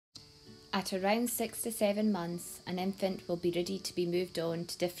At around 6 to 7 months, an infant will be ready to be moved on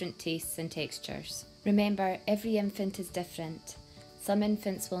to different tastes and textures. Remember, every infant is different. Some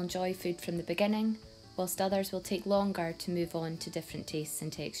infants will enjoy food from the beginning, whilst others will take longer to move on to different tastes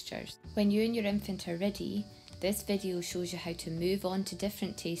and textures. When you and your infant are ready, this video shows you how to move on to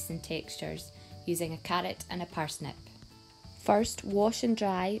different tastes and textures using a carrot and a parsnip. First, wash and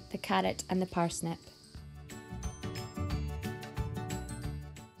dry the carrot and the parsnip.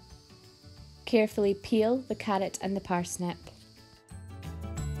 Carefully peel the carrot and the parsnip.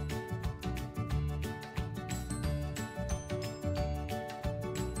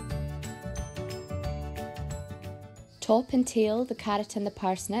 Top and tail the carrot and the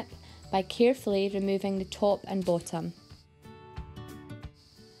parsnip by carefully removing the top and bottom.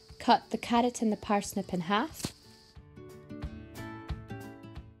 Cut the carrot and the parsnip in half.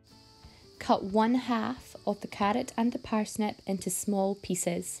 Cut 1/2 of the carrot and the parsnip into small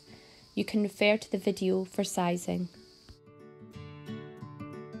pieces. You can refer to the video for sizing.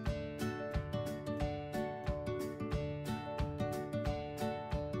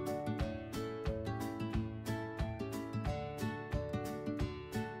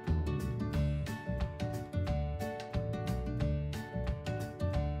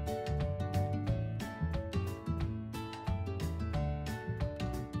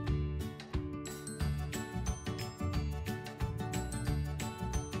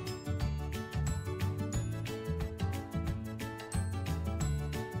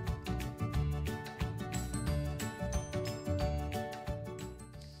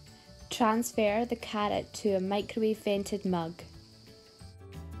 Transfer the carrot to a microwave vented mug.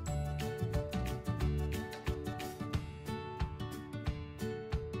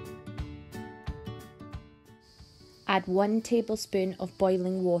 Add 1 tablespoon of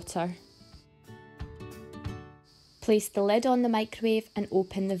boiling water. Place the lid on the microwave and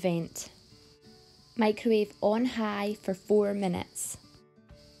open the vent. Microwave on high for 4 minutes.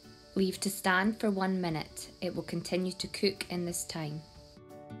 Leave to stand for 1 minute. It will continue to cook in this time.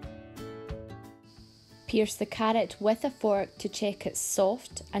 Pierce the carrot with a fork to check it's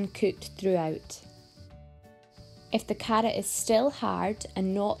soft and cooked throughout. If the carrot is still hard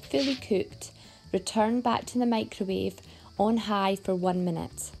and not fully cooked, return back to the microwave on high for 1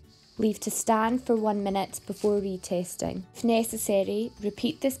 minute. Leave to stand for 1 minute before retesting. If necessary,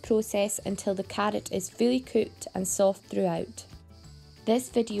 repeat this process until the carrot is fully cooked and soft throughout. This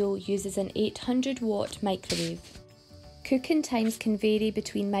video uses an 800-watt microwave. Cooking times can vary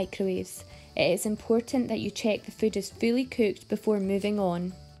between microwaves. It is important that you check the food is fully cooked before moving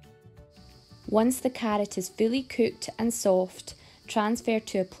on. Once the carrot is fully cooked and soft, transfer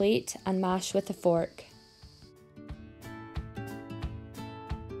to a plate and mash with a fork.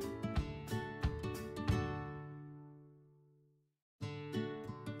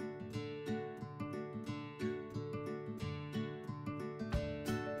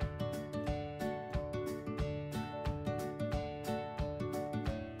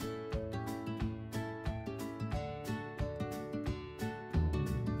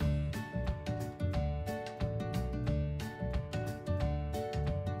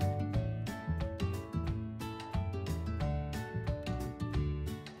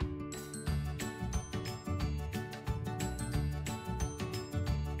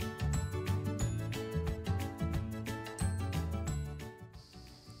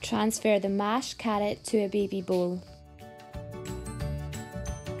 Transfer the mashed carrot to a baby bowl.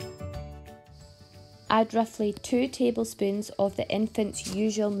 Add roughly 2 tablespoons of the infant's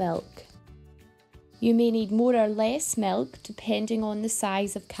usual milk. You may need more or less milk depending on the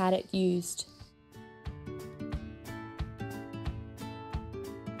size of carrot used.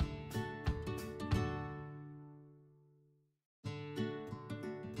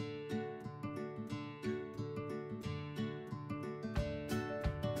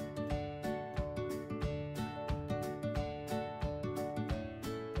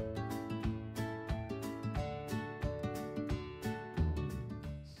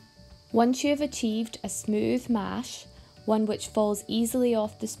 Once you have achieved a smooth mash, one which falls easily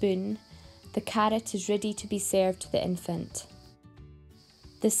off the spoon, the carrot is ready to be served to the infant.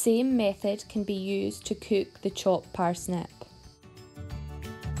 The same method can be used to cook the chopped parsnip.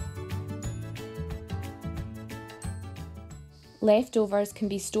 Leftovers can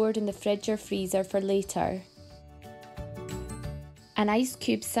be stored in the fridge or freezer for later. An ice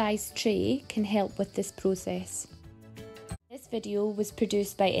cube sized tray can help with this process. This video was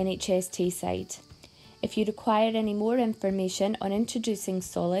produced by NHS Tayside. If you require any more information on introducing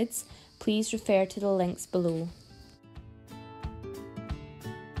solids, please refer to the links below.